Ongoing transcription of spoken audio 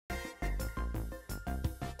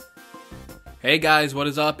Hey guys, what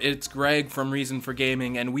is up? It's Greg from Reason for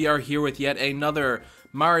Gaming, and we are here with yet another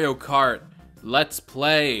Mario Kart Let's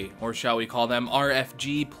Play, or shall we call them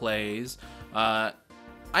RFG plays. I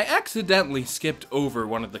accidentally skipped over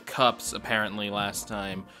one of the cups, apparently, last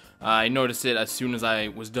time. I noticed it as soon as I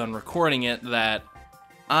was done recording it, that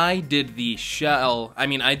I did the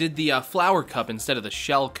flower cup instead of the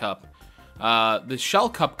shell cup. The shell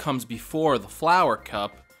cup comes before the flower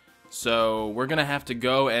cup, so we're gonna have to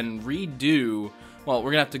go and redo, well,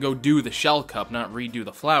 we're gonna have to go do the shell cup, not redo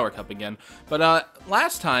the flower cup again. But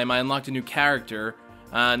last time I unlocked a new character,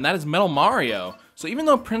 and that is Metal Mario. So even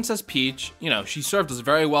though Princess Peach, you know, she served us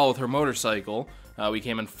very well with her motorcycle, we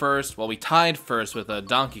came in first, well, we tied first with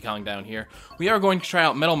Donkey Kong down here. We are going to try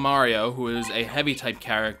out Metal Mario, who is a heavy type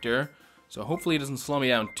character, so hopefully it doesn't slow me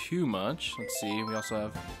down too much. Let's see, we also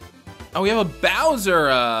have, oh, we have a Bowser,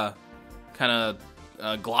 kind of,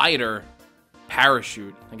 glider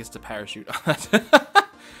parachute. I guess it's a parachute.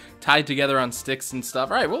 Tied together on sticks and stuff.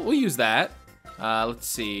 All right, we'll use that. Let's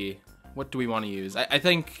see. What do we want to use? I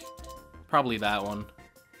think probably that one.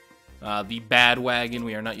 The Bad Wagon.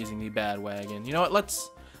 We are not using the Bad Wagon. You know what?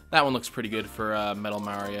 That one looks pretty good for Metal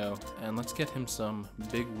Mario. And let's get him some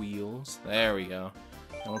big wheels. There we go.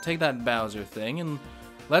 And we'll take that Bowser thing and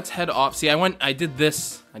let's head off. See, I did the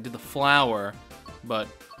flower, but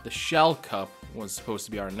the shell cup was supposed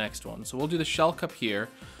to be our next one. So we'll do the shell cup here.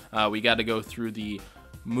 We got to go through the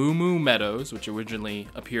Moo Moo Meadows, which originally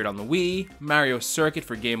appeared on the Wii, Mario Circuit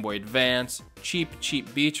for Game Boy Advance, Cheap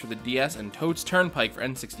Beach for the DS, and Toad's Turnpike for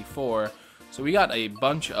N64. So we got a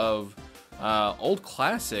bunch of old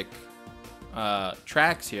classic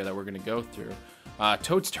tracks here that we're gonna go through.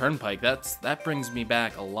 Toad's Turnpike, that brings me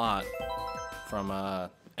back a lot from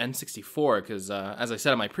N64, because as I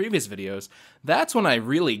said in my previous videos, that's when I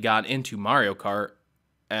really got into Mario Kart,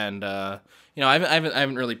 and you know, I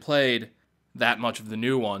haven't really played that much of the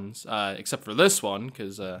new ones, except for this one,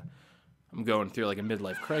 because I'm going through like a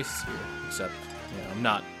midlife crisis here. Except, you know, I'm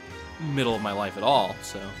not middle of my life at all,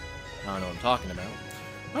 so I don't know what I'm talking about.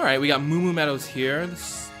 All right, we got Moo Moo Meadows here.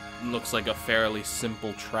 This looks like a fairly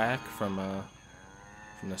simple track from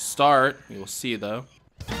the start. We will see though.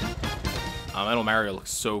 Metal Mario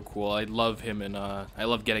looks so cool. I love him, and I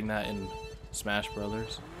love getting that in Smash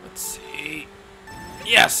Brothers. Let's see.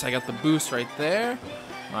 Yes, I got the boost right there.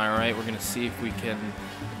 All right, we're gonna see if we can.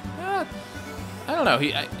 I don't know.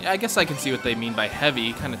 I guess I can see what they mean by heavy.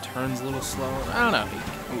 He kind of turns a little slower. I don't know.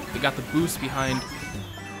 He got the boost behind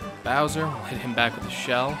Bowser. We'll hit him back with the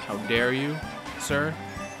shell. How dare you, sir?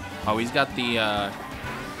 Oh, he's got the. Oh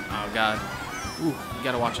God. Ooh, you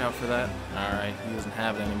gotta watch out for that. All right, he doesn't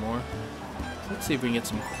have it anymore. Let's see if we can get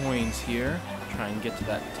some coins here. Try and get to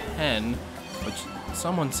that 10, which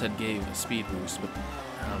someone said gave a speed boost, but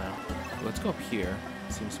I don't know. Let's go up here.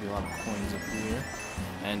 Seems to be a lot of coins up here.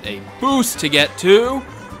 And a boost to get to.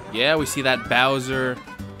 Yeah, we see that Bowser.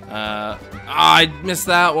 I missed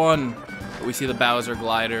that one. But we see the Bowser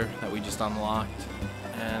glider that we just unlocked.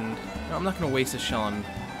 And no, I'm not going to waste a shell on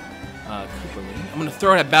Koopa. I'm going to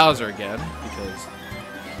throw it at Bowser again, because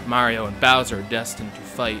Mario and Bowser are destined to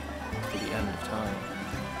fight to the end of time.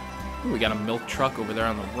 Ooh, we got a milk truck over there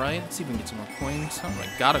on the right. Let's see if we can get some more coins. Oh, I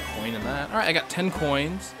got a coin in that. All right, I got 10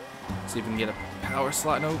 coins. Let's see if we can get a power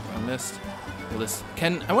slot. Nope, I missed. Well,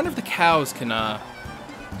 I wonder if the cows can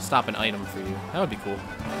stop an item for you. That would be cool.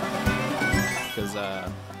 Because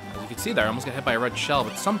as you can see there, I almost got hit by a red shell,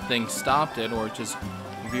 but something stopped it, or it just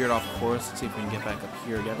veered off course. Let's see if we can get back up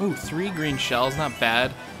here again. Ooh, 3 green shells. Not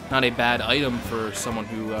bad. Not a bad item for someone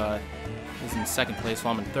who is in second place,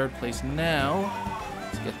 while I'm in third place now.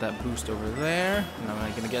 Let's get that boost over there. And am I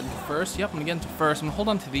going to get into first? Yep, I'm going to get into first. I'm going to hold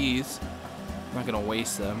on to these. I'm not going to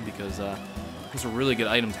waste them, because these are really good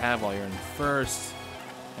items to have while you're in first.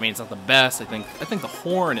 I mean, it's not the best. I think the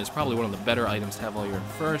horn is probably one of the better items to have while you're in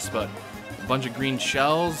first, but a bunch of green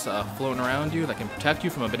shells floating around you that can protect you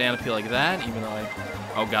from a banana peel like that, even though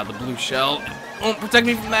oh God, the blue shell won't protect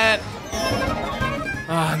me from that.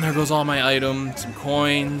 And there goes all my items, some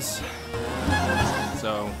coins.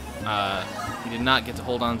 So, he did not get to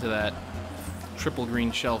hold on to that triple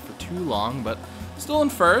green shell for too long, but still in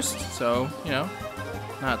first, so, you know,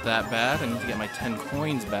 not that bad. I need to get my 10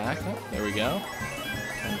 coins back. Oh, there we go.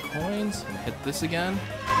 10 coins. I'm gonna hit this again.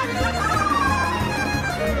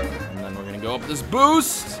 And then we're gonna go up this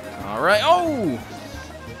boost. All right. Oh!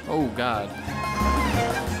 Oh, God.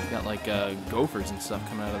 Got like gophers and stuff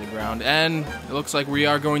coming out of the ground. And it looks like we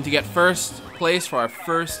are going to get first place for our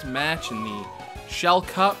first match in the Shell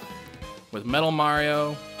Cup with Metal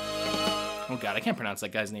Mario. Oh God, I can't pronounce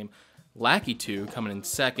that guy's name. Lackey 2 coming in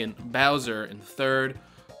second, Bowser in third,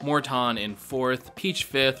 Morton in 4th,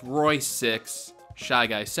 Peach 5th, Roy 6th, Shy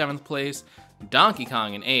Guy 7th place, Donkey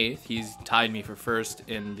Kong in 8th. He's tied me for 1st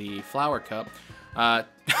in the Flower Cup.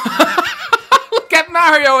 Look at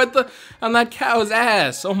Mario on that cow's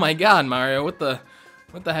ass. Oh my god, Mario, what the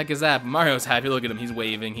heck is that? Mario's happy. Look at him, he's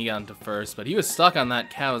waving. He got into 1st, but he was stuck on that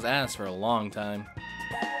cow's ass for a long time.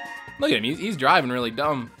 Look at him, he's driving really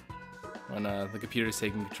dumb when the computer's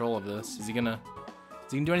taking control of this. Is he gonna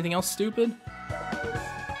do anything else stupid?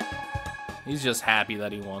 He's just happy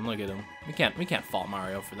that he won. Look at him. We can't fault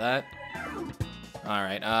Mario for that. All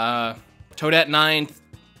right, Toadette 9th,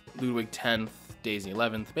 Ludwig 10th, Daisy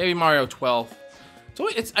 11th, Baby Mario 12th. So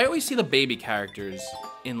I always see the baby characters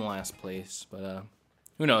in last place, but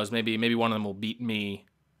who knows? Maybe one of them will beat me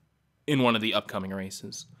in one of the upcoming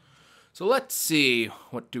races. So let's see,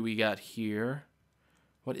 what do we got here?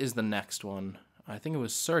 What is the next one? I think it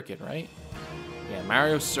was Circuit, right? Yeah,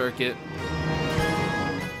 Mario Circuit.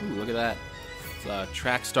 Ooh, look at that. The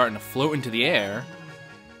track's starting to float into the air,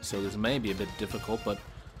 so this may be a bit difficult, but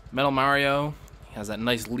Metal Mario has that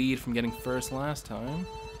nice lead from getting 1st last time.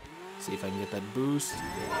 See if I can get that boost.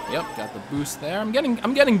 Yep, got the boost there. I'm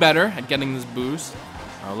getting better at getting this boost.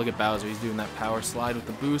 Oh, look at Bowser. He's doing that power slide with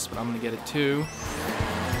the boost, but I'm gonna get it too.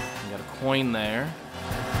 Got a coin there.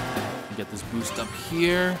 Get this boost up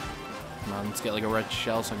here. Come on, let's get like a red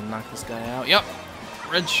shell so I can knock this guy out. Yep,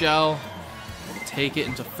 red shell. Take it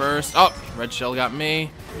into 1st. Oh, red shell got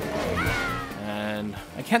me. And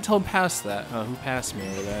I can't tell past that. Oh, who passed me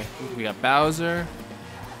over there? We got Bowser.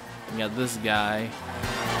 We got this guy.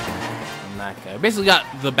 And that guy. Basically got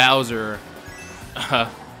the Bowser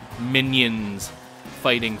minions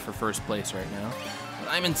fighting for 1st place right now.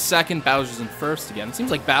 But I'm in 2nd, Bowser's in 1st again. It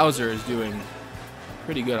seems like Bowser is doing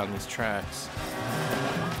pretty good on these tracks.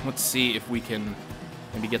 Let's see if we can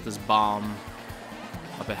maybe get this bomb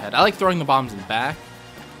up ahead. I like throwing the bombs in the back.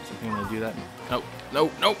 So I think I'm gonna do that.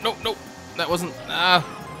 No. That wasn't, I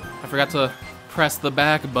forgot to press the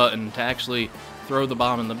back button to actually throw the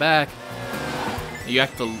bomb in the back. You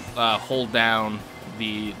have to hold down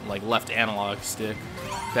the left analog stick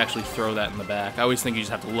to actually throw that in the back. I always think you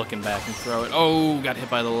just have to look in back and throw it. Oh, got hit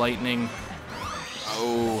by the lightning.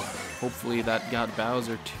 Oh, hopefully that got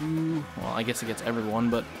Bowser too. Well, I guess it gets everyone,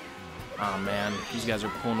 but oh man, these guys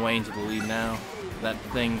are pulling way into the lead now. That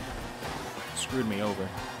thing screwed me over.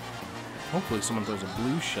 Hopefully someone throws a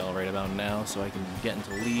blue shell right about now so I can get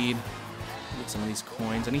into lead. Get some of these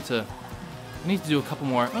coins. I need to do a couple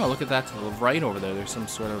more. Oh, look at that to the right over there. There's some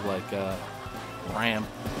sort of ramp.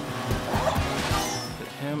 Hit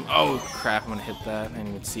him. Oh crap, I'm gonna hit that. I didn't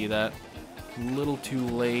even see that. A little too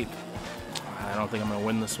late. I don't think I'm gonna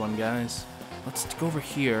win this one, guys. Let's go over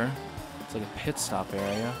here. It's like a pit stop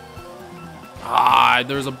area. Ah,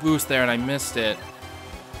 there was a boost there and I missed it.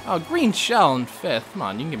 Oh, green shell in 5th. Come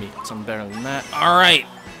on, you can give me something better than that. Alright.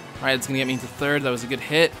 Alright, it's gonna get me into 3rd. That was a good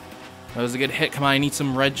hit. Come on, I need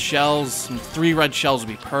some red shells. Some 3 red shells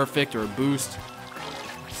would be perfect, or a boost.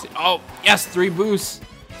 Oh, yes, 3 boosts.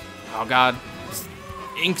 Oh god. This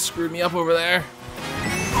ink screwed me up over there.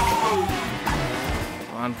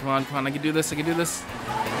 Come on. I can do this.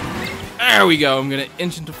 There we go. I'm gonna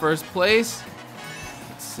inch into 1st place.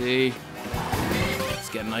 Let's see. Let's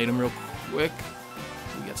get an item real quick.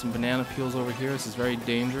 We got some banana peels over here. This is very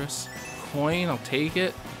dangerous. Coin, I'll take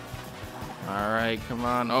it. Alright, come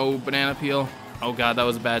on. Oh, banana peel. Oh god, that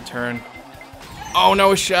was a bad turn. Oh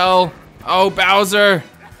no, a shell. Oh, Bowser.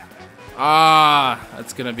 Ah,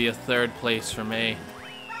 that's gonna be a 3rd place for me.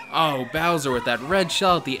 Oh, Bowser with that red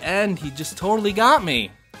shell at the end. He just totally got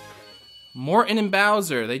me. Morton and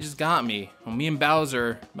Bowser, they just got me. Well, me and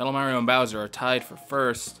Bowser, Metal Mario and Bowser are tied for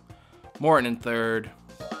 1st. Morton in 3rd.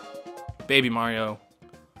 Baby Mario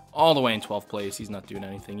all the way in 12th place. He's not doing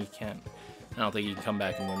anything. He can't. I don't think he can come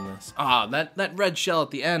back and win this. Ah, that red shell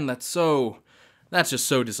at the end, that's just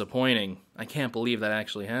so disappointing. I can't believe that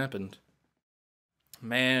actually happened.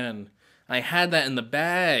 Man, I had that in the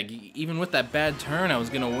bag. Even with that bad turn, I was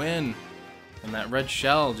gonna win. And that red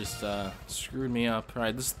shell just screwed me up.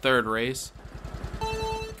 Alright, this is 3rd race.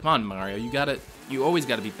 Come on, Mario, you got it. You always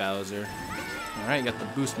gotta beat Bowser. Alright, you got the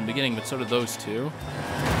boost in the beginning, but so did those two.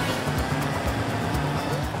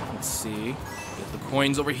 Let's see. Get the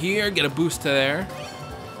coins over here, get a boost to there.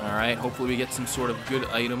 Alright, hopefully we get some sort of good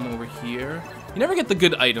item over here. You never get the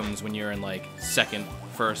good items when you're in 2nd,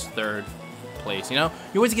 1st, 3rd place, you know?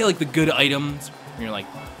 You always get the good items when you're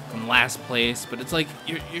in last place, but it's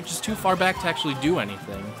you're just too far back to actually do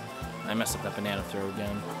anything. I messed up that banana throw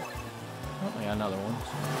again. Oh, I got another one.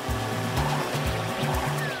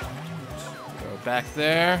 Go back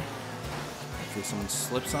there. Hopefully someone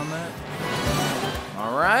slips on that.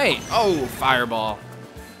 Alright. Oh, fireball.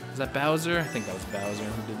 Is that Bowser? I think that was Bowser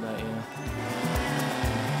who did that, yeah.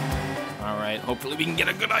 Alright, hopefully we can get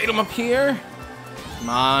a good item up here. Come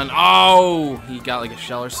on. Oh, he got like a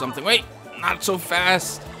shell or something. Wait, not so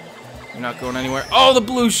fast. You're not going anywhere. Oh, the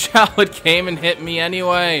blue shell, it came and hit me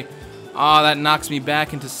anyway. Oh, that knocks me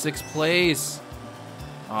back into 6th place.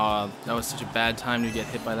 Oh, that was such a bad time to get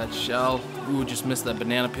hit by that shell. Ooh, just missed that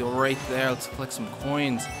banana peel right there. Let's collect some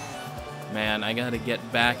coins. Man, I gotta get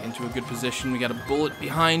back into a good position. We got a bullet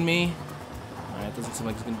behind me. Alright, doesn't seem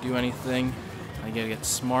like it's gonna do anything. I gotta get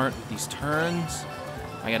smart with these turns.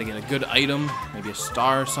 I gotta get a good item, maybe a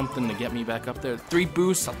star or something to get me back up there. 3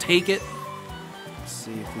 boosts, I'll take it. Let's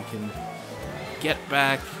see if we can get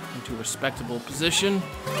back into a respectable position.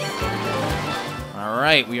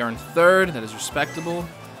 Alright, we are in 3rd. That is respectable.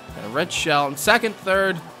 Got a red shell in 2nd,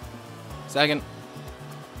 3rd. 2nd.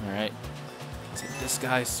 Alright. Let's hit this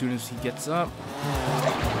guy as soon as he gets up.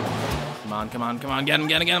 Come on, come on, come on. Get him,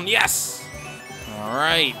 get him, get him. Yes!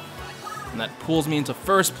 Alright. And that pulls me into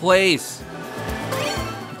 1st place.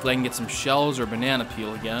 Hopefully I can get some shells or banana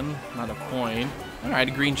peel again. Not a coin. Alright,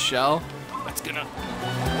 a green shell. That's gonna...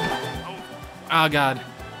 Oh, God.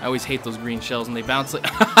 I always hate those green shells and they bounce like...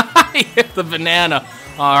 I hit the banana.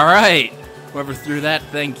 Alright. Whoever threw that,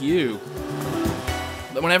 thank you.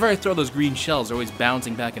 But whenever I throw those green shells, they're always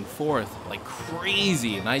bouncing back and forth like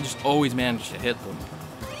crazy, and I just always manage to hit them.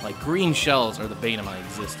 Like, green shells are the bane of my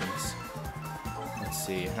existence. Let's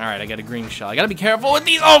see. Alright, I got a green shell. I gotta be careful with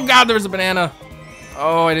these. Oh, God, there's a banana.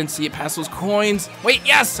 Oh, I didn't see it past those coins. Wait,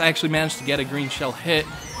 yes! I actually managed to get a green shell hit.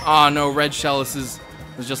 Oh, no, red shell. This is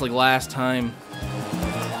just like last time.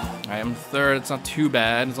 Alright, I'm 3rd. It's not too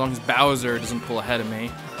bad. As long as Bowser doesn't pull ahead of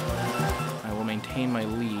me, I will maintain my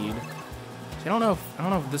lead. I don't know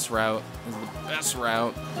if this route is the best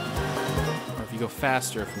route, or if you go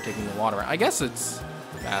faster from taking the water route. I guess it's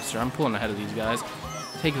faster. I'm pulling ahead of these guys.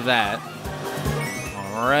 Take that.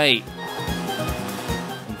 Alright.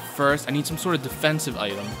 And first, I need some sort of defensive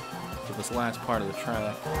item for this last part of the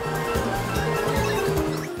track.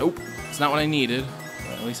 Nope, it's not what I needed.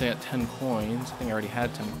 But at least I got 10 coins. I think I already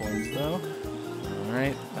had 10 coins, though.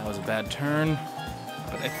 Alright, that was a bad turn.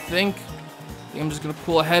 But I think I'm just gonna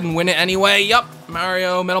pull ahead and win it anyway. Yup,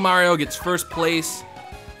 Metal Mario gets 1st place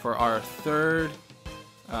for our 3rd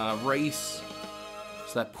race.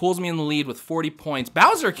 So that pulls me in the lead with 40 points.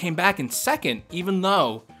 Bowser came back in 2nd, even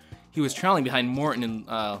though he was trailing behind Morton and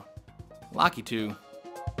Lakitu.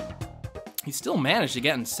 He still managed to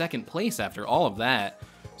get in 2nd place after all of that.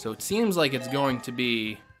 So it seems like it's going to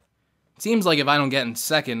be... It seems like if I don't get in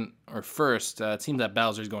 2nd or 1st, it seems that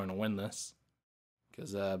Bowser's going to win this.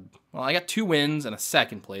 Because, well, I got 2 wins and a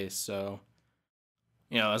 2nd place, so,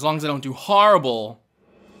 you know, as long as I don't do horrible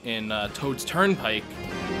in Toad's Turnpike,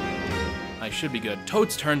 I should be good.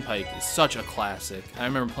 Toad's Turnpike is such a classic. I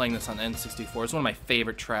remember playing this on N64. It's one of my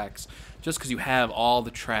favorite tracks, just because you have all the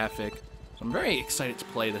traffic. So I'm very excited to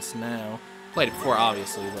play this now. Played it before,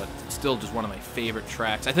 obviously, but it's still just one of my favorite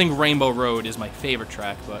tracks. I think Rainbow Road is my favorite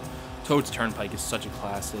track, but Toad's Turnpike is such a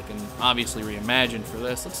classic, and obviously reimagined for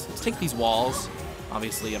this. Let's take these walls.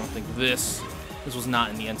 Obviously, I don't think this was not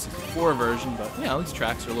in the N64 version, but yeah, these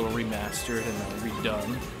tracks are a little remastered and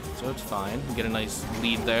redone, so it's fine. We get a nice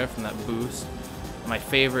lead there from that boost. My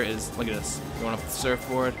favorite is, look at this, going up the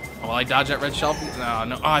surfboard. Oh, will I dodge that red shell? No,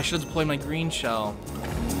 no. Oh, I should have deployed my green shell.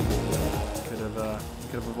 Could have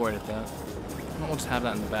avoided that. We'll just have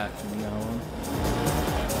that in the back from now on.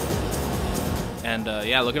 And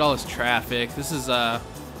yeah, look at all this traffic. This is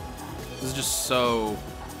just so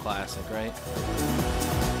classic, right?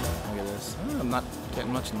 Look at this. Oh, I'm not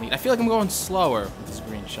getting much in the lead. I feel like I'm going slower with this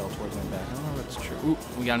green shell towards my back. I don't know if that's true. Ooh,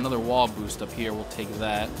 we got another wall boost up here. We'll take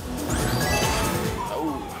that.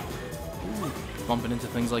 Oh. Ooh, bumping into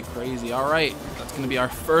things like crazy. All right, that's going to be our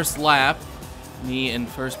 1st lap. Me in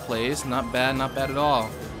 1st place. Not bad at all.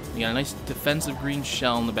 We got a nice defensive green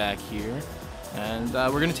shell in the back here. And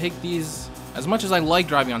we're going to take these. As much as I like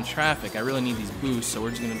driving on traffic, I really need these boosts, so we're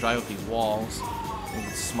just going to drive up these walls. I think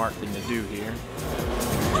it's a smart thing to do here.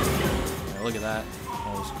 Yeah, look at that.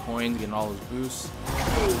 All those coins, getting all those boosts.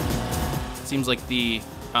 It seems like the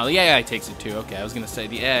AI takes it too. Okay, I was going to say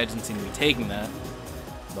the AI doesn't seem to be taking that.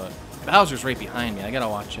 But Bowser's right behind me. I got to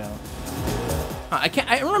watch out.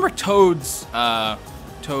 I remember Toad's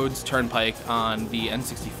Turnpike on the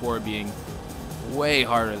N64 being way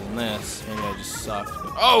harder than this. Maybe I just sucked.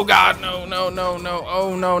 But, oh God, no, no, no, no.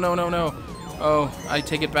 Oh, no, no, no, no. Oh, I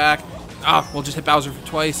take it back. Ah, we'll just hit Bowser for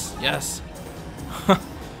twice. Yes.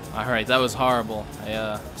 Alright, that was horrible.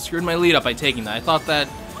 I screwed my lead up by taking that.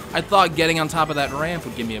 I thought getting on top of that ramp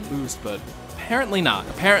would give me a boost, but apparently not.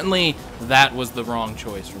 Apparently that was the wrong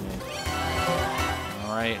choice for me.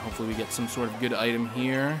 Alright, hopefully we get some sort of good item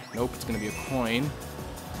here. Nope, it's going to be a coin.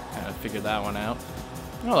 Kind of figured that one out.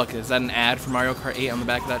 Oh, look, is that an ad for Mario Kart 8 on the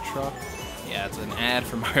back of that truck? Yeah, it's an ad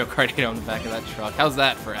for Mario Kart 8 on the back of that truck. How's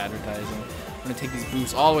that for advertising? We're going to take these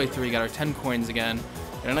boosts all the way through. We got our 10 coins again.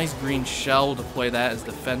 And a nice green shell to play that as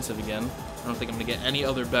defensive again. I don't think I'm going to get any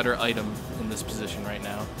other better item in this position right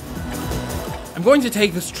now. I'm going to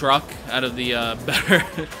take this truck out of the better...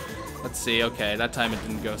 Let's see, okay, that time it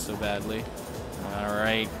didn't go so badly.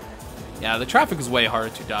 Alright. Yeah, the traffic is way harder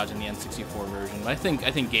to dodge in the N64 version, but I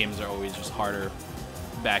think games are always just harder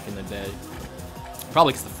back in the day.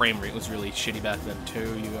 Probably because the frame rate was really shitty back then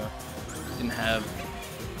too. You didn't have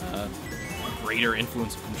greater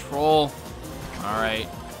influence of control. Alright,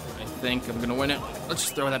 I think I'm gonna win it. Let's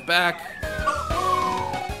just throw that back.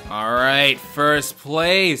 Alright, first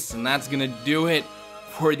place, and that's gonna do it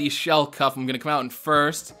for the Shell Cup. I'm gonna come out in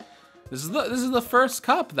first. This is the first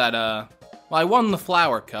cup that well, I won the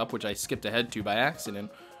Flower Cup, which I skipped ahead to by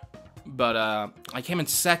accident, but I came in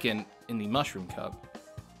second in the Mushroom Cup.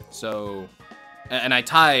 So, and I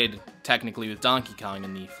tied technically with Donkey Kong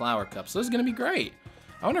in the Flower Cup. So this is gonna be great.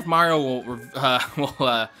 I wonder if Mario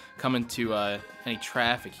will come into any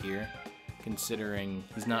traffic here, considering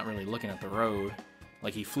he's not really looking at the road,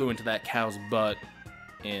 like he flew into that cow's butt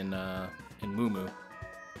in Moo Moo.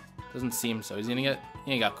 Doesn't seem so. He's gonna get.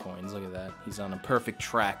 He ain't got coins. Look at that. He's on a perfect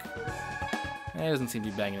track. He doesn't seem to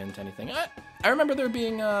be banging into anything. I remember there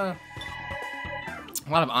being a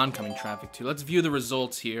lot of oncoming traffic too. Let's view the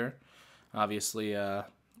results here. Obviously,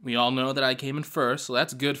 we all know that I came in first, so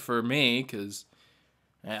that's good for me because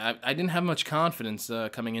I didn't have much confidence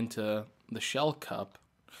coming into the Shell Cup.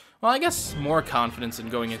 Well, I guess more confidence in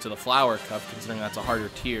going into the Flower Cup, considering that's a harder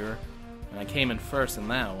tier. And I came in first in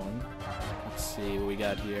that one. Let's see what we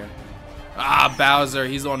got here. Ah, Bowser,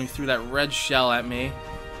 he's the one who threw that red shell at me.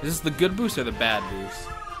 Is this the good boost or the bad boost?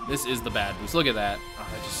 This is the bad boost. Look at that. Oh,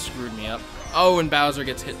 that just screwed me up. Oh, and Bowser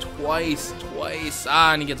gets hit twice.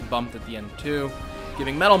 Ah, and he gets bumped at the end too,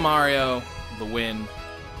 giving Metal Mario the win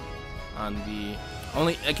on the...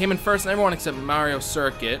 I came in first in everyone except Mario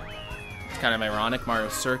Circuit. It's kind of ironic. Mario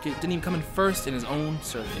Circuit didn't even come in first in his own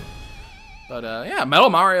circuit. But yeah, Metal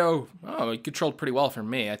Mario, oh, he controlled pretty well for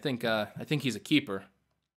me. I think he's a keeper.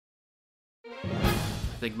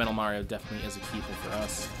 I think Metal Mario definitely is a keeper for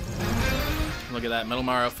us. Look at that, Metal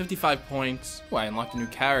Mario, 55 points. Oh, I unlocked a new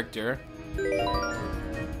character.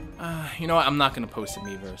 You know what? I'm not gonna post a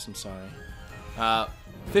Miiverse. I'm sorry.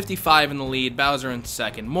 55 in the lead. Bowser in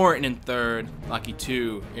second. Morton in third. Lucky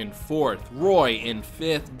 2 in fourth. Roy in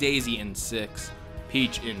fifth. Daisy in sixth.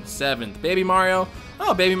 Peach in seventh. Baby Mario.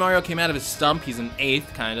 Oh, Baby Mario came out of his stump. He's in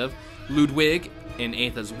eighth, kind of. Ludwig in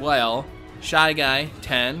eighth as well. Shy Guy,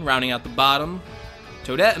 10, rounding out the bottom.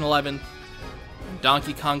 Toadette in 11th. And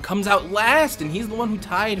Donkey Kong comes out last, and he's the one who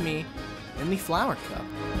tied me in the Flower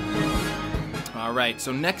Cup. Alright,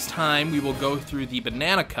 so next time we will go through the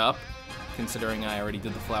Banana Cup, considering I already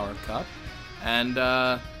did the Flower Cup. And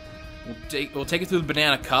we'll take it through the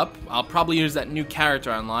Banana Cup. I'll probably use that new character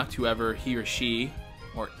I unlocked, whoever he or she,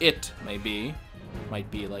 or it may be. Might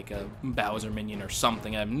be like a Bowser minion or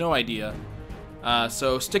something, I have no idea.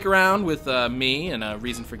 So stick around with me and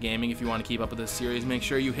Reason for Gaming if you want to keep up with this series. Make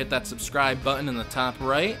sure you hit that subscribe button in the top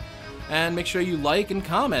right, and make sure you like and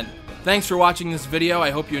comment. Thanks for watching this video. I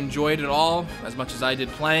hope you enjoyed it all as much as I did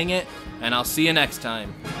playing it, and I'll see you next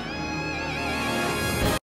time.